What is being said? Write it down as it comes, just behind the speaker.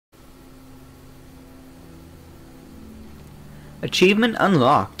Achievement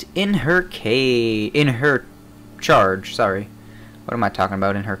unlocked in her charge. Sorry, what am I talking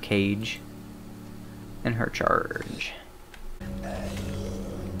about? In her cage. In her charge.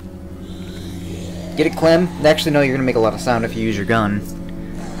 Get it, Clem? Actually, no. You're gonna make a lot of sound if you use your gun.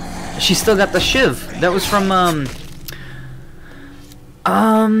 She still got the shiv. That was from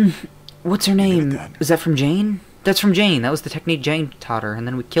what's her name? Is that from Jane? That's from Jane. That was the technique Jane taught her, and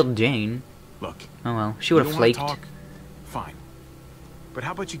then we killed Jane. Look. Oh well, she would have flaked. Fine. But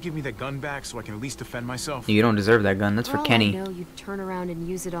how about you give me that gun back so I can at least defend myself? You don't deserve that gun. That's for Kenny. I know you'd turn around and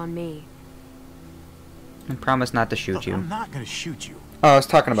use it on me. I promise not to shoot Look, you. I'm not gonna shoot you. Oh, I was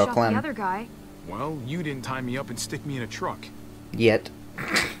talking about Shot Clem. the other guy. Well, you didn't tie me up and stick me in a truck. Yet.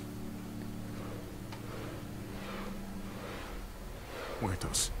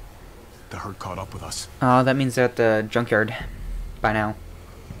 Muertos. The herd caught up with us. Oh, that means they're at the junkyard by now.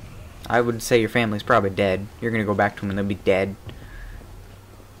 I would say your family's probably dead. You're gonna go back to them and they'll be dead.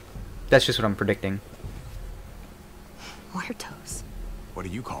 That's just what I'm predicting. Muertos. What do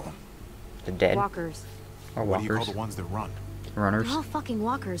you call them? The dead. Walkers. Or What do you call walkers. the ones that run? Runners. They're all fucking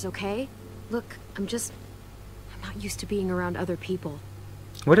walkers, okay? Look, I'm not used to being around other people.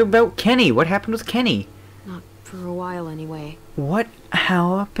 What about Kenny? What happened with Kenny? Not for a while, anyway. What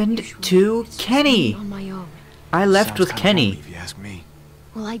happened Usually to it's just Kenny? me on my own. I left Sounds with kinda Kenny. lonely if you ask me.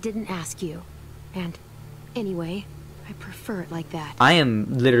 Well, I didn't ask you. And anyway, I prefer it like that. I am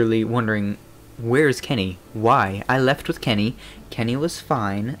literally wondering, where's Kenny? Why? I left with Kenny. Kenny was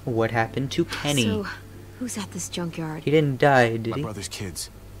fine. What happened to Kenny? So, who's at this junkyard? He didn't die, did My he? brother's kids.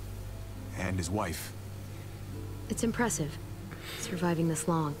 And his wife. It's impressive, surviving this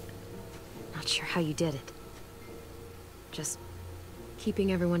long. Not sure how you did it. Just keeping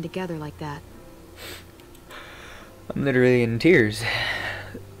everyone together like that. I'm literally in tears.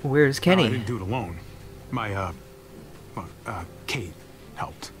 Where's I Kenny? didn't do it alone. My, Kate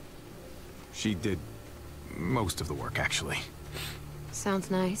helped. She did most of the work, actually.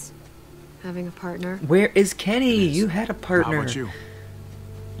 Sounds nice. Having a partner. Where is Kenny? It is. You had a partner. How about you?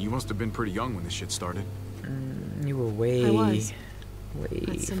 You must have been pretty young when this shit started. You were way, I was. way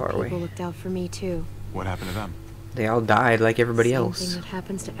But some far people away. looked out for me too. What happened to them? They all died like everybody Same else. thing that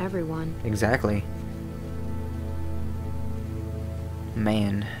happens to everyone. Exactly.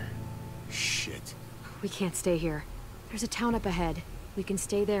 Man. Shit. We can't stay here. There's a town up ahead. We can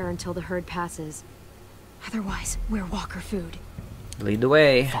stay there until the herd passes. Otherwise, we're walker food. Lead the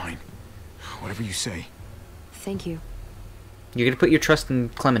way. Fine. Whatever you say. Thank you. You're gonna put your trust in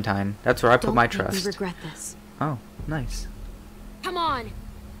Clementine. That's where I put Don't my make me trust. regret this. Oh, nice. Come on!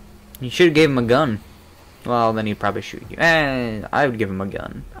 You should have gave him a gun. Well, then he'd probably shoot you. I would give him a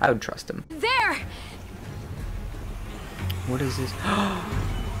gun. I would trust him. There! What is this?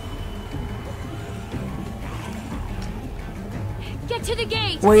 Get to the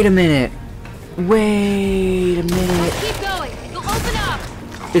gate! Wait a minute. Wait a minute. Keep going! You'll open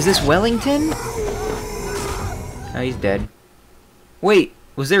up! Is this Wellington? Oh, he's dead. Wait,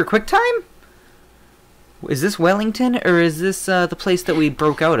 was there a quick time? Is this Wellington, or is this the place that we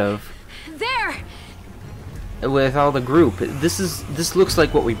broke out of? There! With all the group. This looks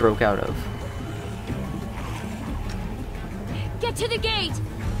like what we broke out of. Get to the gate!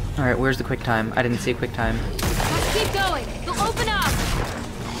 Alright, where's the quick time? I didn't see a quick time. Just keep going! You'll open up!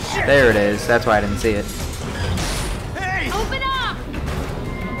 There it is. That's why I didn't see it. Hey! Open up!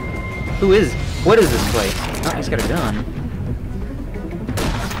 What is this place? Oh, he's got a gun.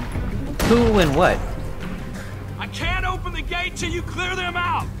 Who and what? I can't open the gate till you clear them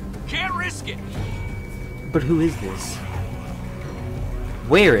out. Can't risk it. But who is this?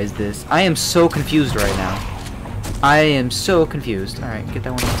 Where is this? I am so confused right now. I am so confused. Alright, get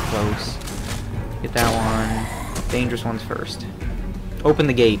that one that's close. Get that one. Dangerous ones first. Open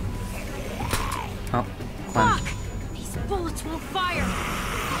the gate. Oh, Clem. Fuck! These bullets won't fire!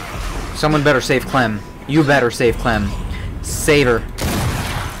 Someone better save Clem. You better save Clem. Save her.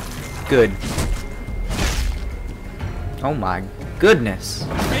 Good. Oh my goodness.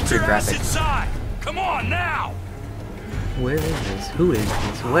 Get Pretty your ass graphic. inside. Come on now. Where is this? Who is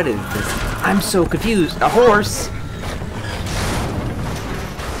this? What is this? I'm so confused. A horse!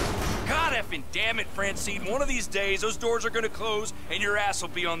 God effing damn it, Francine. One of these days, those doors are gonna close and your ass will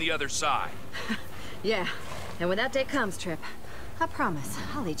be on the other side. Yeah, and when that day comes, Trip, I promise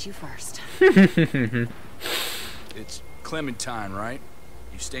I'll eat you first. It's Clementine, right?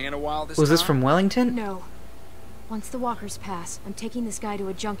 You staying a while this time? Was this from Wellington? No. Once the walkers pass, I'm taking this guy to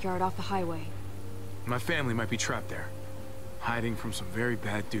a junkyard off the highway. My family might be trapped there. Hiding from some very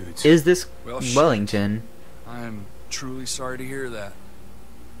bad dudes. Is this Well, shit. Wellington? I am truly sorry to hear that.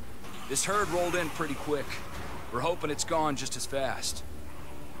 This herd rolled in pretty quick. we're hoping it's gone just as fast.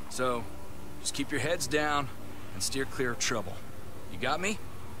 So, just keep your heads down and steer clear of trouble. You got me?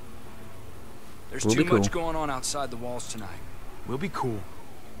 There's We'll too be cool. much going on outside the walls tonight. We'll be cool.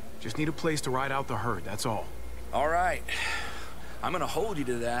 Just need a place to ride out the herd, that's all. All right. I'm gonna hold you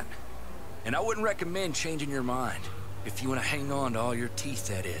to that. And I wouldn't recommend changing your mind. If you want to hang on to all your teeth,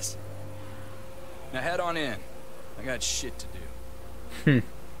 that is. Now head on in. I got shit to do.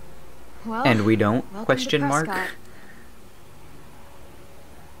 Well, And we don't? welcome to Question mark. Prescott.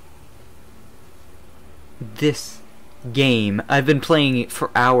 This game, I've been playing it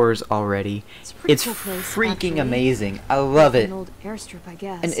for hours already. It's a pretty It's cool place, freaking actually. amazing. I love Like it. An old airstrip, I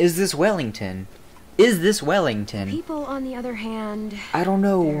guess. And is this Wellington? Is this Wellington? People, on the other hand, I don't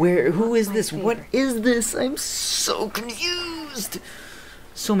know they're where. Who not is my this? What favorite. is this? I'm so confused.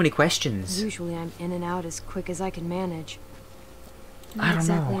 So many questions. Usually I'm in and out as quick as I can manage. I Not don't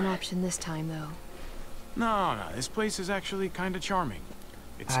exactly know. an option this time, though. No, this place is actually kind of charming.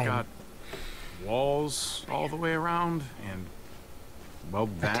 It's I- got walls all the way around, and, well,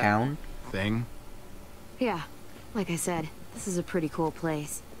 A that town? thing. Yeah, like I said, this is a pretty cool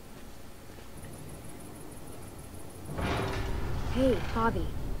place. Hey, Bobby.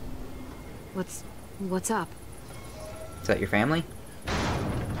 What's up? Is that your family?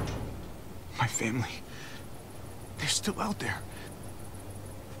 My family. They're still out there.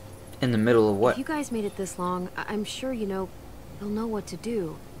 In the middle of If what? you guys made it this long, I'm sure you'll know what to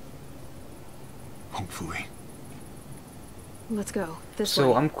do. Hopefully. Let's go. This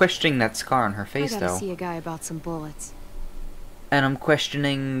So way. I'm questioning that scar on her I face, gotta though. see a guy about some bullets. And I'm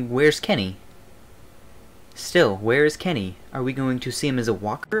questioning, where's Kenny? Still, where is Kenny? Are we going to see him as a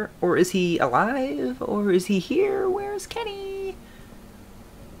walker? Or is he alive? Or is he here? Where's Kenny?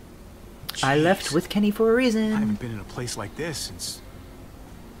 I left Jeez. with Kenny for a I reason. haven't been in a place like this since,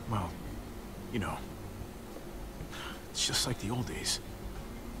 well, you know. It's just like the old days.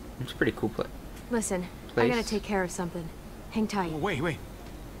 It's a pretty cool place. Listen, I gotta Place. take care of something. Hang tight. Well, wait.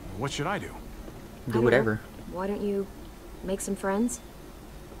 What should I do? I Do don't whatever. know. Why don't you make some friends?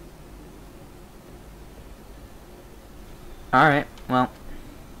 Alright, well.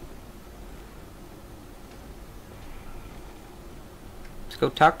 Let's go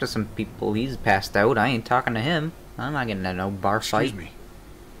talk to some people. He's passed out. I ain't talking to him. I'm not getting into no bar fight. Excuse me.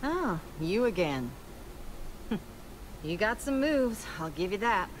 Oh, you again. You got some moves, I'll give you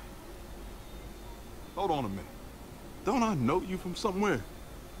that. Hold on a minute. Don't I know you from somewhere?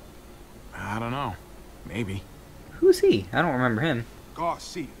 I don't know. Maybe. Who's he? I don't remember him.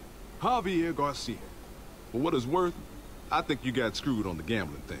 Garcia. Javier Garcia. For what it's worth, I think you got screwed on the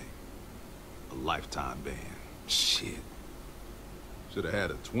gambling thing. A lifetime ban. Shit. Should have had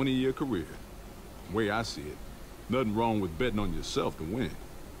a 20-year career. The way I see it, nothing wrong with betting on yourself to win.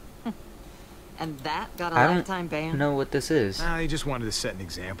 And that got a I lifetime ban? don't know what this is. They just wanted to set an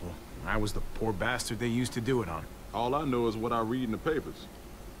example. I was the poor bastard they used to do it on. All I know is what I read in the papers.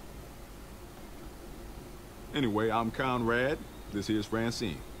 Anyway, I'm Conrad. This here's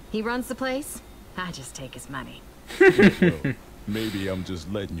Francine. He runs the place? I just take his money. Well, maybe I'm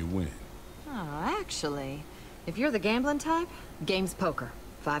just letting you win. Oh, actually, if you're the gambling type, game's poker.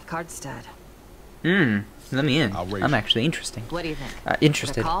 5-card stud. Let me in. I'll raise I'm you. actually interesting. What do you think? Should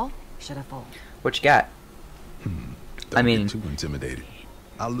Interested. I call? Should I fold? What you got? Don't mean- get too intimidated.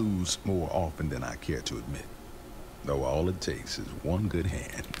 I lose more often than I care to admit. Though all it takes is one good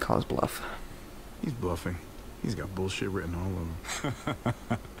hand. Call his bluff. He's bluffing. He's got bullshit written all over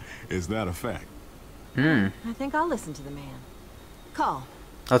him. Is that a fact? I think I'll listen to the man. Call.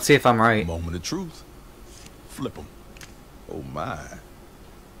 Let's see if I'm right. Moment of truth. Flip 'em. Oh my.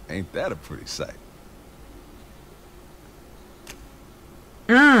 Ain't that a pretty sight?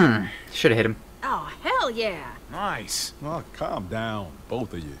 Should have hit him. Oh, hell yeah! Nice. Oh, calm down,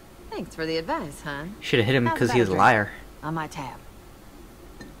 both of you. Thanks for the advice, hon. Should have hit him How's because about he a was a drink? liar. On my tab.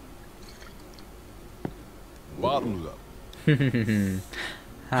 Bottoms up. Man,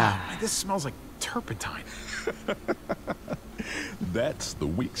 this smells like turpentine. That's the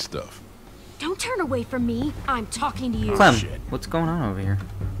weak stuff. Don't turn away from me. I'm talking to you. Clem, shit. what's going on over here?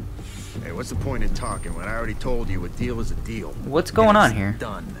 Hey, what's the point in talking when I already told you a deal is a deal? What's going on here?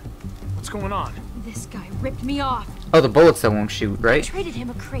 Done. What's going on? This guy ripped me off. Oh, the bullets that won't shoot, right? Traded him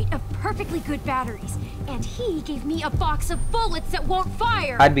a crate of perfectly good batteries, and he gave me a box of bullets that won't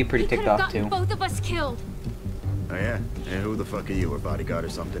fire. I'd be pretty He ticked could have off, gotten too. both of us killed. Oh yeah? And who the fuck are you, her bodyguard or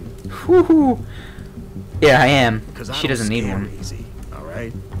something? Woohoo! Yeah, I am. Because I She don't doesn't need scare one. easy, all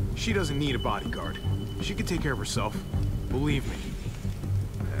right? She doesn't need a bodyguard. She can take care of herself. Believe me.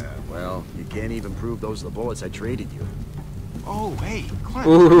 Well, you can't even prove those are the bullets I traded you. Oh, hey, Clem.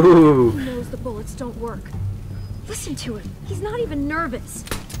 Ooh. He knows the bullets don't work. Listen to him. He's not even nervous.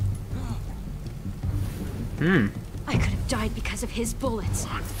 I could have died because of his bullets.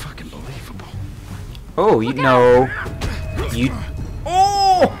 Fucking believable. Oh, you know. You.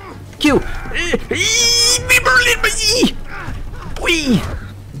 Oh! Q! So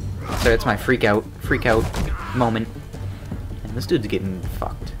that's my freak out moment. And this dude's getting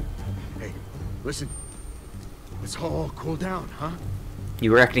fucked. Hey, listen. Let's all cool down, huh? You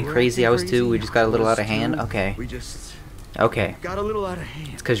were acting crazy, I was too. We just got a little out of hand. Okay. We just Okay. got a little out of hand.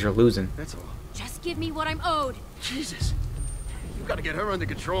 It's because you're losing. That's all. Just give me what I'm owed. Jesus. You gotta get her under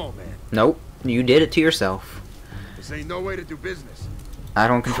control, man. Nope. You did it to yourself. This ain't no way to do business. I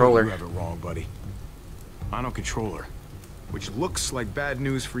don't control You her. have it wrong, buddy. I don't control her. Which looks like bad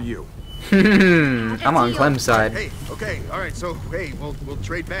news for you. I'm on Clem's side. Hey, okay, alright, so hey, we'll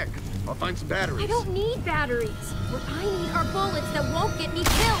trade back. I'll find some batteries. I don't need batteries. What I need are bullets that won't get me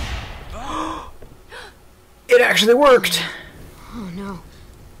killed. It actually worked. Oh no.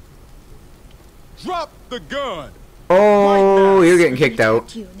 Drop the gun! Oh, you're getting kicked out.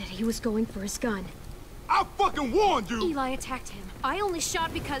 Attacked you and that he was going for his gun. I fucking warned you! Eli attacked him. I only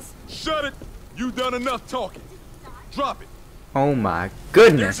shot because... Shut it! You done enough talking. Drop it. Oh my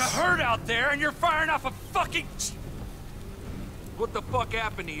goodness. There's a herd out there and you're firing off a fucking... What the fuck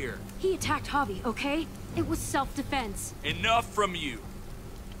happened here? He attacked Javi, okay? It was self-defense. Enough from you.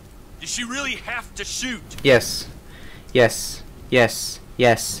 Did she really have to shoot? Yes. Yes. Yes.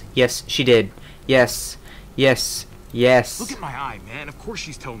 Yes. Yes, she did. Yes. Yes. Yes. Look at my eye, man. Of course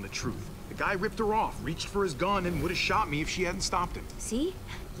she's telling the truth. The guy ripped her off, reached for his gun, and would have shot me if she hadn't stopped him. See?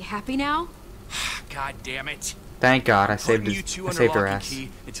 You happy now? God damn it. Thank God I saved Putting you his, two I under saved her lock and ass. key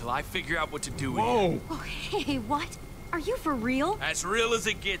until I figure out what to do with you. Whoa! Okay, what? Are you for real? As real as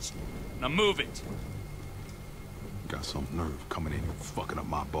it gets. Now move it. Got some nerve coming in and fucking up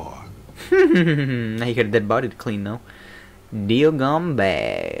my bar. Now you got a dead body to clean though. Deal gone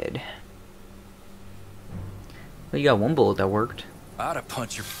bad. Well, you got one bullet that worked. I'd have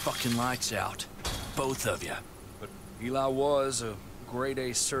punched your fucking lights out. Both of you. But Eli was a grade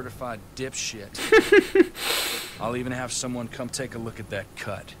A certified dipshit. I'll even have someone come take a look at that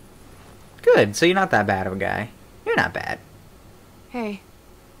cut. Good, so you're not that bad of a guy. You're not bad. Hey,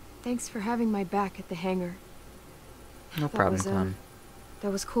 thanks for having my back at the hangar. No problem, Clem.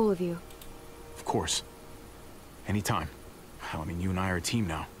 That was cool of you. Of course. Anytime. Hell, I mean, you and I are a team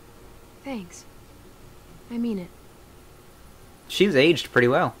now. Thanks. I mean it. She's aged pretty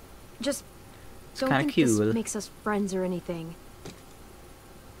well. Just It's don't kinda think cute. this makes us friends or anything.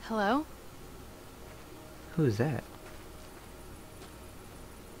 Hello? Who's that?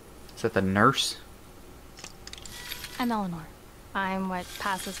 Is that the nurse? I'm Eleanor. I'm what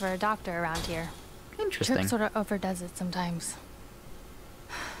passes for a doctor around here. Interesting. Tripp sort of overdoes it sometimes.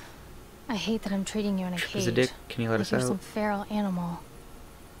 I hate that I'm treating you in a Tripp cage. is a dick. Can you let like us you're out? some feral animal.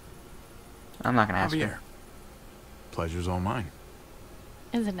 I'm not gonna ask Javier. her. Pleasure's all mine.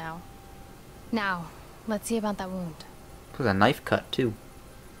 Is it now? Now, let's see about that wound. It was a knife cut too.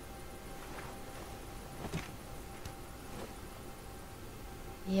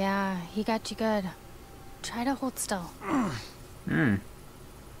 Yeah, he got you good. Try to hold still. Hmm.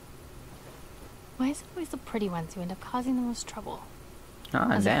 Why is it always the pretty ones who end up causing the most trouble?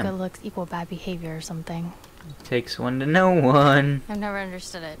 Ah, As if good damn. looks equal bad behavior or something. Takes one to know one. I've never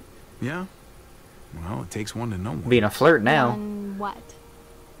understood it. Yeah? Well, it takes one to know one. Being a flirt now. One what?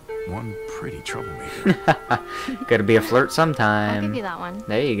 One pretty troublemaker. Gotta be a flirt I'll give sometime. you that one.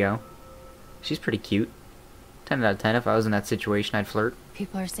 There you go. She's pretty cute. 10 out of 10. If I was in that situation, I'd flirt.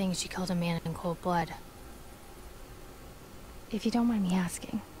 People are saying she killed a man in cold blood. If you don't mind me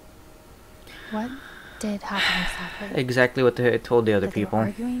asking, what did happen exactly? Exactly what they told the other That they were people.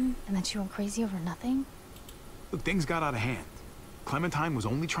 arguing, and then she went crazy over nothing? Look, things got out of hand. Clementine was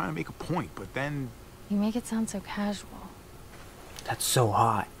only trying to make a point, but then... You make it sound so casual. That's so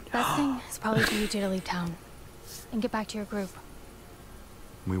hot. Best thing is probably for you two to leave town and get back to your group.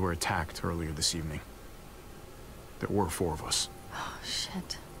 We were attacked earlier this evening. There were 4 of us. Oh,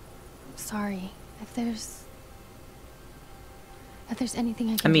 shit. I'm sorry. If there's anything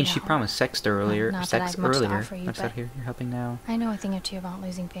I can I mean, do to she help. promised sex earlier. Not that Sex I have much to earlier. offer you, I've said but- here, you're helping now. I know a thing or two about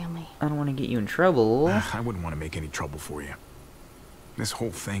losing family. I don't want to get you in trouble. I wouldn't want to make any trouble for you. This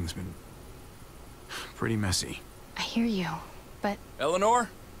whole thing's been... pretty messy. I hear you, but Eleanor?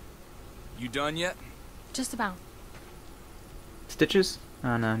 You done yet? just about. Stitches?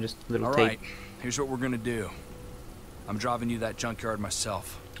 Oh no, just little All tape. right. Here's what we're gonna do. I'm driving you to that junkyard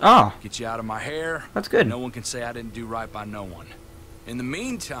myself. Oh, Get you out of my hair. That's good. No one can say I didn't do right by no one. In the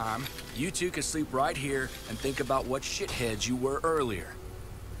meantime, you two can sleep right here and think about what shitheads you were earlier.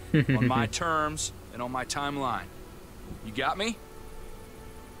 On my terms and on my timeline. You got me?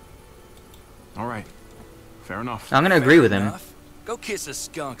 All right. Fair enough. I'm gonna agree with him. Enough? Go kiss a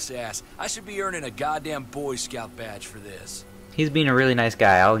skunk's ass. I should be earning a goddamn Boy Scout badge for this. He's being a really nice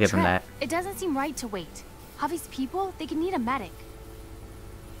guy. I'll give him that. It doesn't seem right to wait. Javi's people, they could need a medic.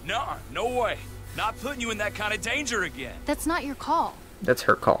 Nuh-uh, no way. Not putting you in that kind of danger again. That's not your call. That's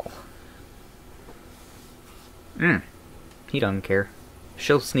her call. He doesn't care.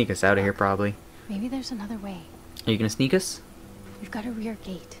 She'll sneak us out of here, probably. Maybe there's another way. Are you gonna sneak us? We've got a rear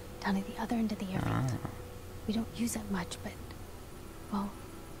gate down at the other end of the airfield. We don't use it much, but, well,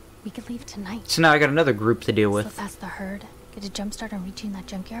 we could leave tonight. So now I got another group to deal Slip with. past the herd, get a jump start on reaching that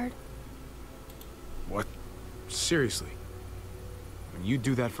junkyard. What? Seriously? You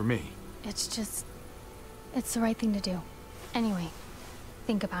do that for me? It's the right thing to do. Anyway,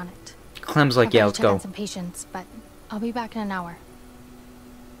 think about it. Clem's like, yeah, let's I've gotta go. check on some patience, but I'll be back in an hour.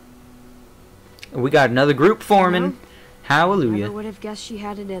 We got another group forming. Never Hallelujah. would have guessed she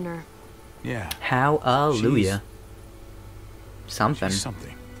had it in her. Yeah. Hallelujah. Something. She's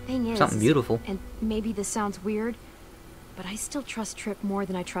something. Thing is, Something beautiful. and maybe this sounds weird, but I still trust Tripp more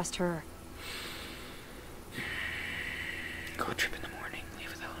than I trust her. Go trip in the morning. Leave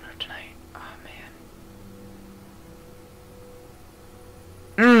with Eleanor tonight.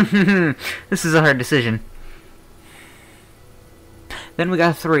 Oh, man. This is a hard decision. Then we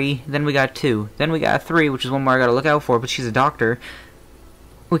got 3. Then we got 2. Then we got 3, which is one more I gotta look out for, but she's a doctor.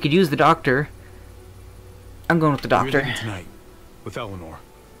 We could use the doctor. I'm going with the We're doctor. leaving tonight with Eleanor.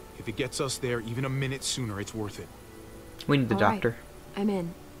 If it gets us there even a minute sooner, it's worth it. We need the All right. doctor. I'm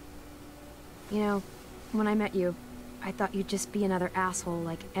in. You know, when I met you, I thought you'd just be another asshole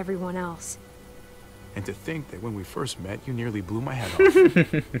like everyone else. And to think that when we first met, you nearly blew my head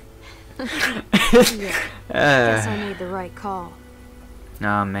off. Yeah, guess I made the right call.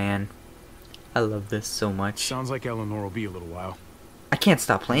 Aw, man. I love this so much. Sounds like Eleanor will be a little while. I can't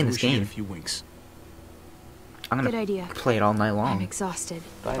stop playing Maybe this we should get game. a few winks. I'm gonna Good idea. play it all night I'm long. exhausted.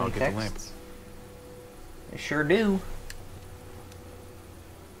 I'll get the lamp. I sure do.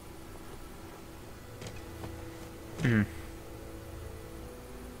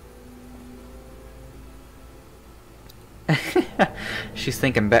 She's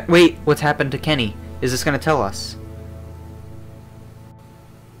thinking back. Wait, what's happened to Kenny? Is this gonna tell us?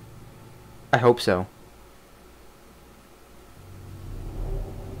 I hope so.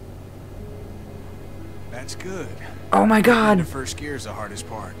 That's good. Oh my The god! first gear is the hardest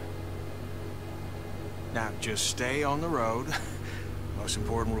part. Now, just stay on the road. Most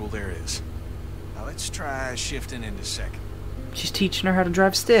important rule there is. Now, let's try shifting into second. She's teaching her how to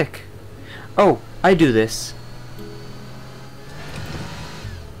drive stick. Oh, I do this.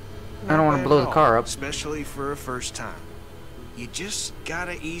 I don't want to Not blow bad the at car all, up. Especially for a first time. You just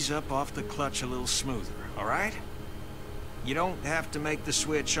gotta ease up off the clutch a little smoother, alright? You don't have to make the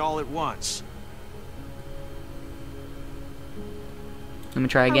switch all at once. Let me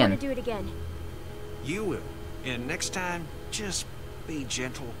try I again. want to do it again. You will. And next time, just be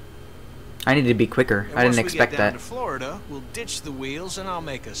gentle. I need to be quicker. And I didn't once we expect get down that. to Florida, we'll ditch the wheels and I'll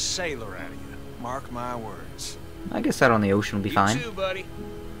make a sailor out of you. Mark my words. I guess out on the ocean will be You fine. too, buddy.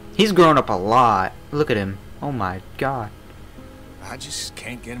 He's grown up a lot. Look at him. Oh my god. I just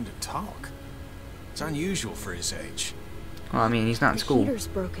can't get him to talk. It's unusual for his age. Well, I mean, he's not in The school. heater's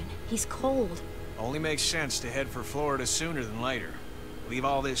broken. He's cold. Only makes sense to head for Florida sooner than later. Leave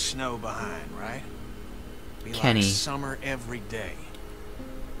all this snow behind, right? Be Kenny. like summer every day.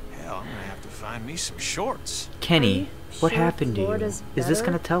 Hell, I'm gonna have to find me some shorts. Kenny, what Sure, happened to you? Florida's Is this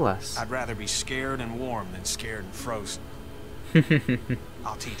better? gonna tell us? I'd rather be scared and warm than scared and frozen.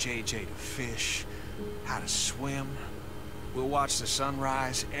 I'll teach AJ to fish, how to swim. We'll watch the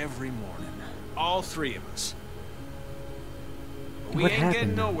sunrise every morning. All 3 of us. But we What ain't happened?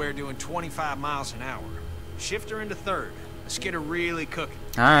 getting nowhere doing 25 miles an hour. Shift her into third. Let's get her really cooking.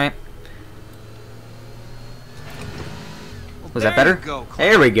 Alright. Well, Was that there better? you go, Clark.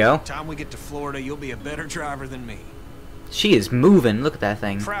 There we go. Time we get to Florida, you'll be a better driver than me. She is moving. Look at that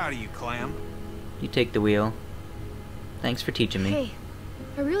thing. Proud of you, Clem. You take the wheel. Thanks for teaching me. Hey,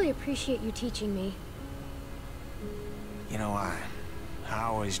 I really appreciate you teaching me. You know, I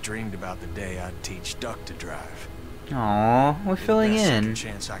always dreamed about the day I'd teach Duck to drive. Aw, we're filling Best in. second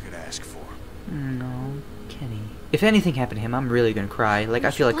chance I could ask for. No, Kenny. If anything happened to him, I'm really gonna cry. Like,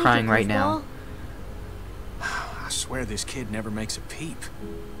 I feel like crying right now. I swear this kid never makes a peep.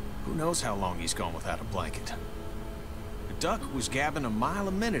 Who knows how long he's gone without a blanket. The Duck was gabbing a mile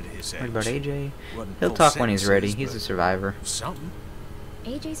a minute at his age. What about AJ? Wasn't He'll full talk when he's ready. sentences, He's a but survivor. something.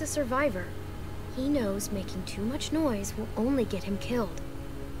 AJ's a survivor. He knows making too much noise will only get him killed.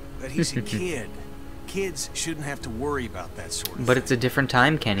 But he's a kid. Kids shouldn't have to worry about that sort of But thing. it's a different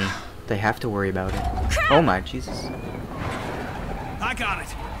time, Kenny. They have to worry about it. Oh my Jesus. I got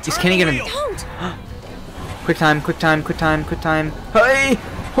it. Is Turn Kenny the gonna... wheel. Don't! Quick time, quick time, quick time, quick time. Hey!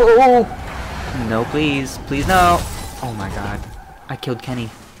 Oh! No, please. Please, no. Oh my god. I killed Kenny.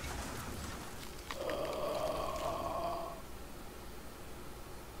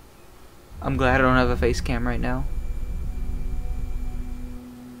 I'm glad I don't have a face cam right now.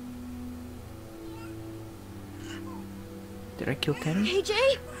 Did I kill Kenny? Hey,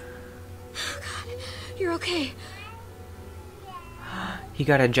 Jay? Oh, God. You're okay. He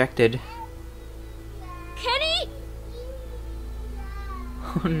got ejected. Kenny?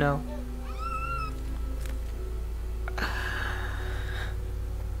 Oh no. Oh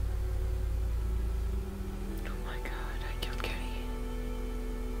my god, I killed Kenny.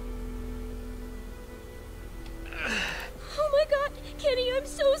 Oh my God. Kenny, I'm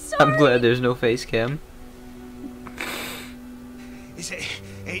so sorry. I'm glad there's no face cam. Is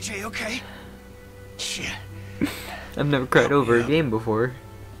AJ okay? Shit. I've never cried over a game before.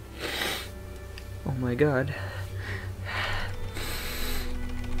 Oh my god.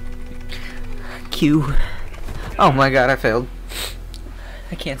 Q. Oh my god, I failed.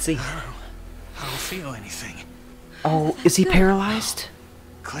 I can't see. I don't feel anything. Oh, is he paralyzed?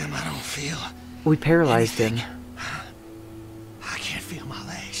 Clem, I don't feel We paralyzed anything. him. I can't feel my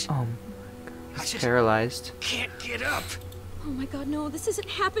legs. Oh, I he's just paralyzed. can't get up. Oh my God, no, this isn't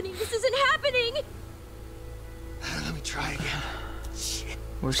happening. This isn't happening. Let me try again. Shit.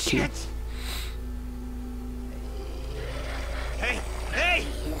 Where's Q? Shit. Hey!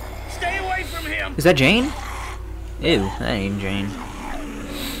 Stay away from him! Is that Jane? Ew, that ain't Jane.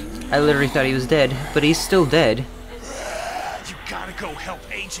 I literally thought he was dead, but he's still dead. You gotta go help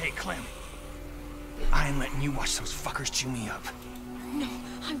AJ, Clem. I ain't letting you watch those fuckers chew me up. No,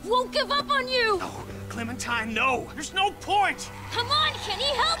 I won't give up on you. No, Clementine, no. There's no point. Come on, Kenny,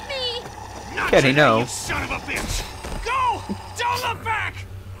 help me. Not Kenny, today, no. You son of a bitch. Go! Don't look back!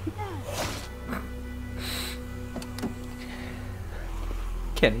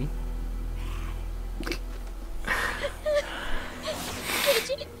 Kenny.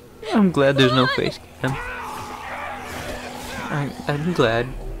 I'm glad there's no face cam. I'm glad.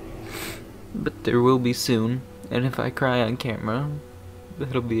 But there will be soon. And if I cry on camera,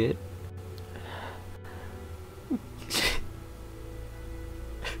 that'll be it.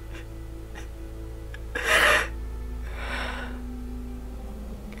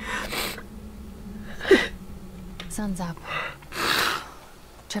 Sun's up.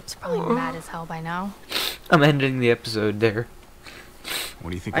 Trip's probably mad as hell by now. I'm ending the episode there.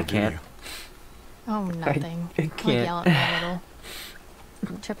 What do you think I I'll do can't. you? Oh, nothing. I I'll can't. yell at me a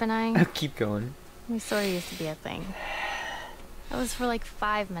little. Trip and I'll I, keep going. we sort of used to be a thing. It was for like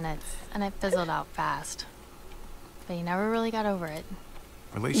 5 minutes, and it fizzled out fast. But you never really got over it.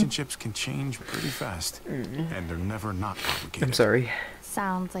 Relationships can change pretty fast, and they're never not complicated. I'm sorry.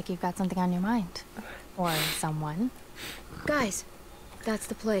 Sounds like you've got something on your mind. Or someone. Guys, that's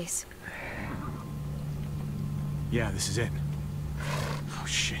the place. Yeah, this is it. Oh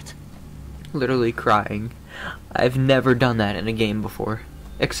shit. Literally crying. I've never done that in a game before.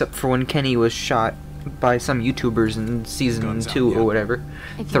 Except for when Kenny was shot by some YouTubers in season Guns out, 2 yeah. or whatever.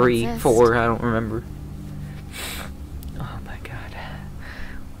 If you 3, insist. 4, I don't remember. Oh my god.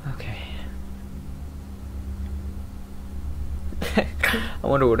 Okay. I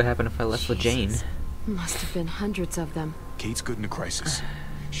wonder what would happen if I left with Jane. Jesus. Must have been hundreds of them. Kate's good in a crisis.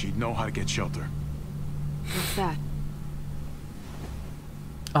 She'd know how to get shelter. What's that?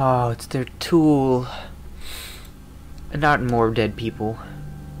 Oh, it's their tool. Not more dead people.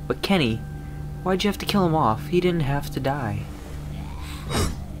 But Kenny, why'd you have to kill him off? He didn't have to die.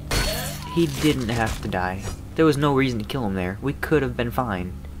 He didn't have to die. There was no reason to kill him there. We could have been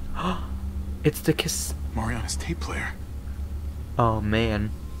fine. It's the kiss. Mariana's tape player. Oh man.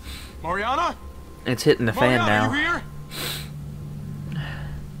 Mariana? It's hitting the fan Mariana, now. you here?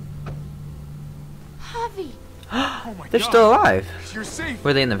 Javi, Oh my They're God. still alive. You're safe.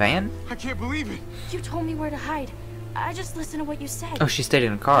 Were they in the van? I can't believe it. you told me where to hide. I just listened to what you said. Oh, she stayed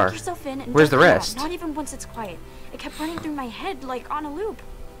in a car. Lock yourself in and Where's don't the come out, rest? Not even once it's quiet. It kept running through my head like on a loop.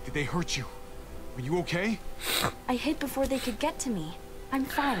 Did they hurt you? Are you okay? I hid before they could get to me. I'm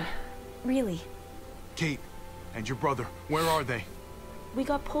fine. Really. Kate and your brother, where are they? We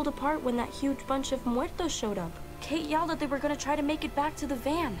got pulled apart when that huge bunch of muertos showed up. Kate yelled that they were gonna try to make it back to the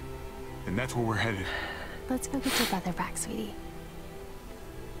van. And that's where we're headed. Let's go get your brother back, sweetie.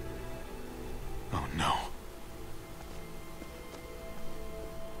 Oh no.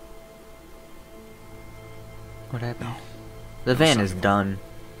 What happened? No. The van is Sorry. done.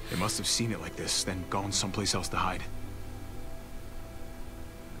 They must have seen it like this, then gone someplace else to hide.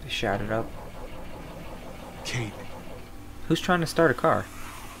 They shouted up. Kate. Who's trying to start a car?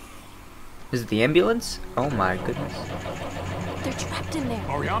 Is it the ambulance? Oh my goodness. They're trapped in there.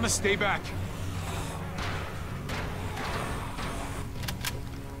 Ariana, stay back.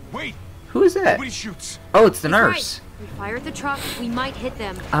 Wait! Who is that? Nobody shoots. Oh, it's the He's nurse. right. We fire at the truck, we might hit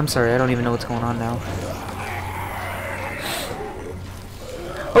them. I'm sorry, I don't even know what's going on now.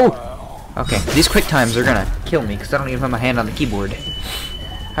 Oh! Okay, these quick times are gonna kill me because I don't even have my hand on the keyboard.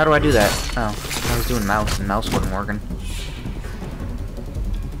 How do I do that? Oh, I was doing mouse and mouse wasn't working.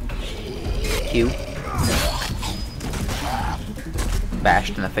 Q.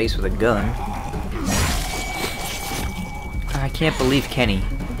 Bashed in the face with a gun. I can't believe Kenny.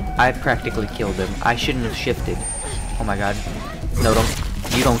 I practically killed him. I shouldn't have shifted. Oh my god. No, don't.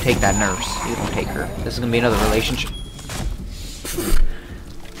 You don't take that nurse. You don't take her. This is gonna be another relationship.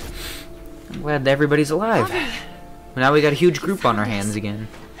 I'm glad that everybody's alive. Now we got a huge group on our hands again.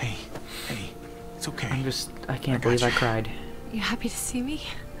 Hey, it's okay. I can't believe I cried. You happy to see me?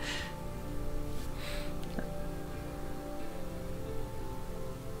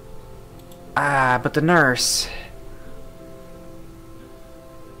 Ah, but the nurse.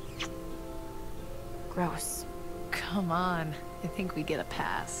 Gross. Come on. I think we get a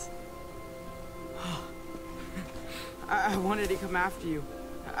pass. I wanted to come after you.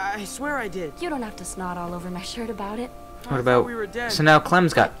 I swear I did. You don't have to snot all over my shirt about it. What about... we were dead. So now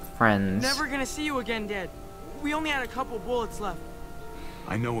Clem's got friends. Never gonna see you again, Dad. We only had a couple bullets left.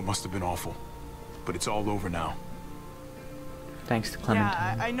 I know it must have been awful, but it's all over now. Thanks to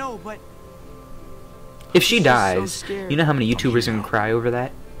Clementine. Yeah, I know, but... If she so dies, scared. you know how many YouTubers are gonna cry over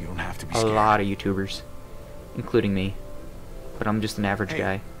that? You don't have to be A scared. lot of YouTubers. Including me. But I'm just an average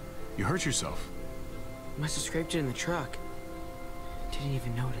guy. You hurt yourself. Must have scraped it in the truck. Didn't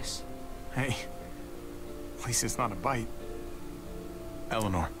even notice. Hey, at least it's not a bite.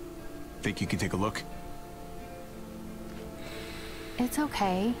 Eleanor, think you can take a look? It's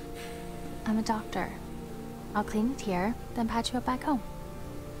okay. I'm a doctor. I'll clean it here, then patch you up back home.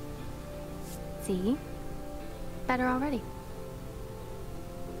 See? Better already.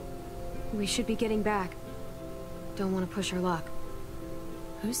 We should be getting back. Don't want to push our luck.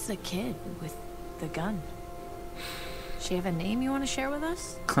 Who's the kid with the gun? She have a name you want to share with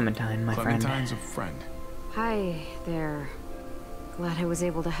us? Clementine, my friend. Clementine's a friend. Hi there. Glad I was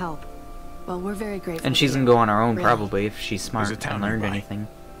able to help. Well, we're very grateful. And she's to gonna you. go on her own Really. probably if she's smart There's a town and learned nearby. anything.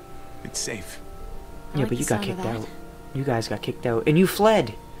 It's safe. I Yeah, like but the you got sound of kicked that. out. You guys got kicked out. And you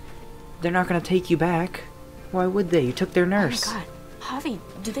fled! They're not gonna take you back. Why would they? You took their nurse. Oh my god. Javi,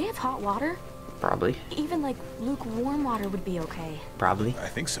 do they have hot water? Probably. Even like lukewarm water would be okay. Probably. I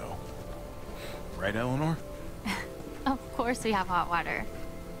think so. Right, Eleanor? Of course we have hot water.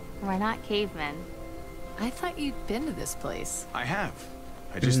 We're not cavemen. I thought you'd been to this place. I have.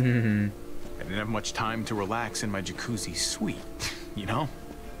 I just... I didn't have much time to relax in my jacuzzi suite, you know?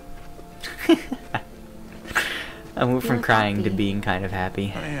 I went You from look crying to happy. being kind of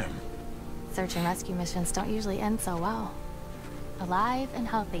happy. I am. Search and rescue missions don't usually end so well. Alive and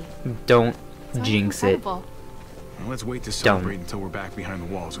healthy. Don't It's jinx it. incredible. Well, let's wait to Don't. celebrate until we're back behind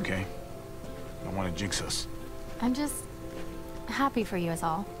the walls, okay? I don't want to jinx us. I'm just happy for you is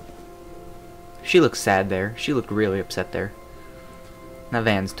all. She looked sad there. She looked really upset there. That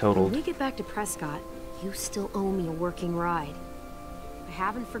van's When totaled. we get back to Prescott, you still owe me a working ride. I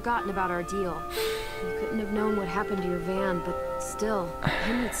haven't forgotten about our deal. You couldn't have known what happened to your van, but still,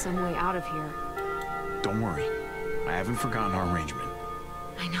 I need some way out of here. Don't worry. I haven't forgotten our arrangement.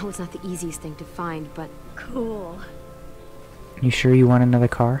 I know it's not the easiest thing to find, but Cool. You sure you want another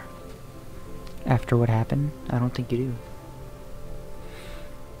car? After what happened? I don't think you do.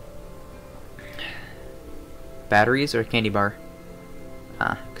 Batteries or a candy bar?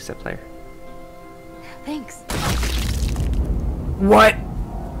 Ah, cassette player. thanks. What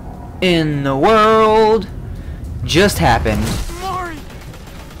in the world just happened? Mari!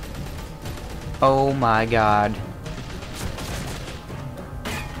 Oh my god.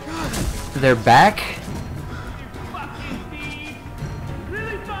 They're back?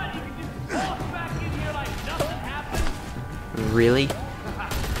 Really?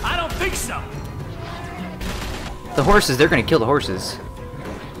 I don't think so! The horses, they're gonna kill the horses.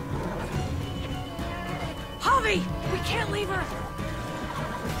 Javi! We can't leave her!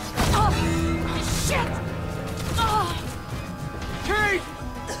 Oh! Shit! Oh! Kate!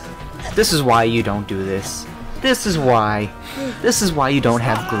 This is why you don't do this. This is why. This is why you don't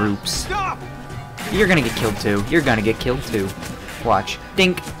have groups. Stop! You're gonna get killed too. You're gonna get killed too. Watch.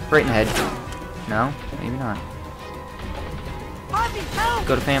 Dink. Right in the head. No? Maybe not. Javi, Help!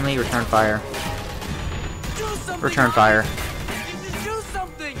 Go to family, return fire. Do something, Return fire. Do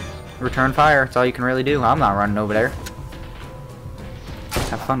something! Return fire, that's all you can really do. I'm not running over there.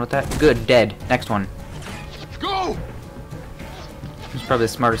 Have fun with that. Good, dead. Next one. Go! It's probably the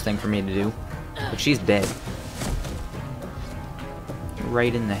smartest thing for me to do. But she's dead.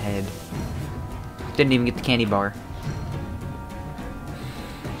 Right in the head. Didn't even get the candy bar.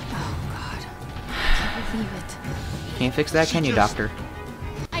 Oh god. I can't believe it. Can't fix that, can you, doctor?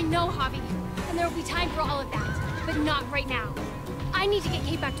 I know, Javi, and there will be time for all of that, but not right now. I need to get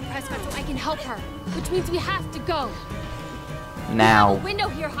Kate back to Prescott so I can help her, which means we have to go. Now. We have a window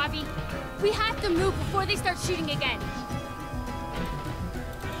here, Javi. We have to move before they start shooting again.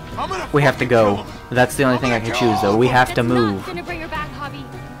 We have to go. That's the only thing I can choose, though. We have to move. That's not gonna bring her back, Javi.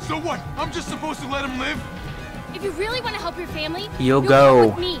 So what? I'm just supposed to let him live? If you really want to help your family, You'll go go.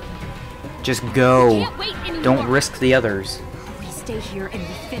 with me. Just go. We can't wait anymore. Don't risk the others. We stay here and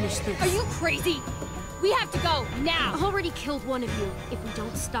we finish this. Are you crazy? We have to go now. I already killed one of you. If we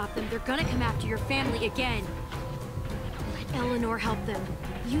don't stop them, they're gonna come after your family again. Let Eleanor help them.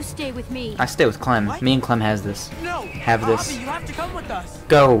 You stay with me. I stay with Clem. What? Me and Clem has this. No! Have this. Javi, you have to come with us!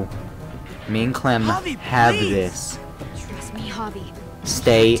 Go. Me and Clem Javi, have please. this. Trust me, Javi.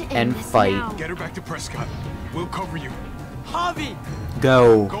 Stay To end and this fight. now. Get her back to Prescott. We'll cover you. Javi!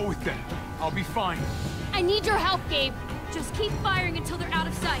 Go. Go with them. I'll be fine. I need your help, Gabe. Just keep firing until they're out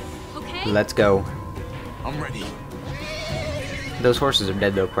of sight, okay? Let's go. I'm ready. Those horses are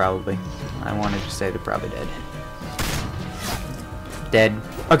dead, though, probably. I wanted to say they're probably dead. Dead.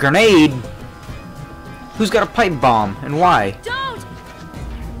 A grenade! Who's got a pipe bomb, and why? Don't!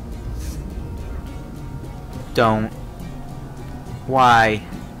 Don't. Why?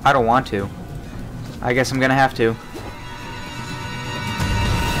 I don't want to. I guess I'm gonna have to.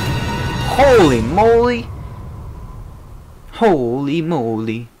 Holy moly! Holy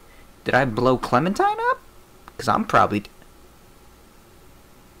moly. Did I blow Clementine up? Because I'm probably...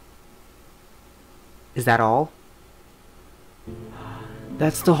 Is that all?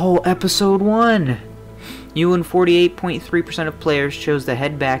 That's the whole episode 1! You and 48.3% of players chose to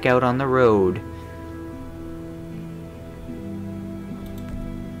head back out on the road.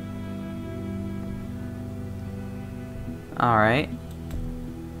 Alright.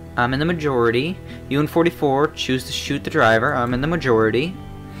 I'm in the majority. You and 44 choose to shoot the driver. I'm in the majority.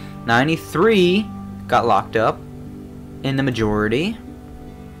 93 got locked up. In the majority.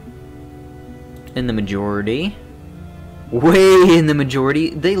 In the majority. Way in the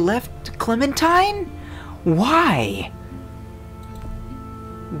majority. They left Clementine? Why?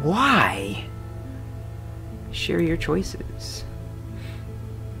 Why? Share your choices.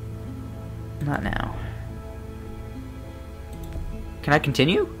 Not now. Can I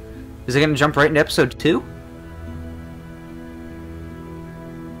continue? Is it gonna jump right into episode 2?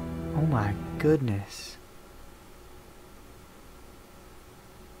 Oh my goodness.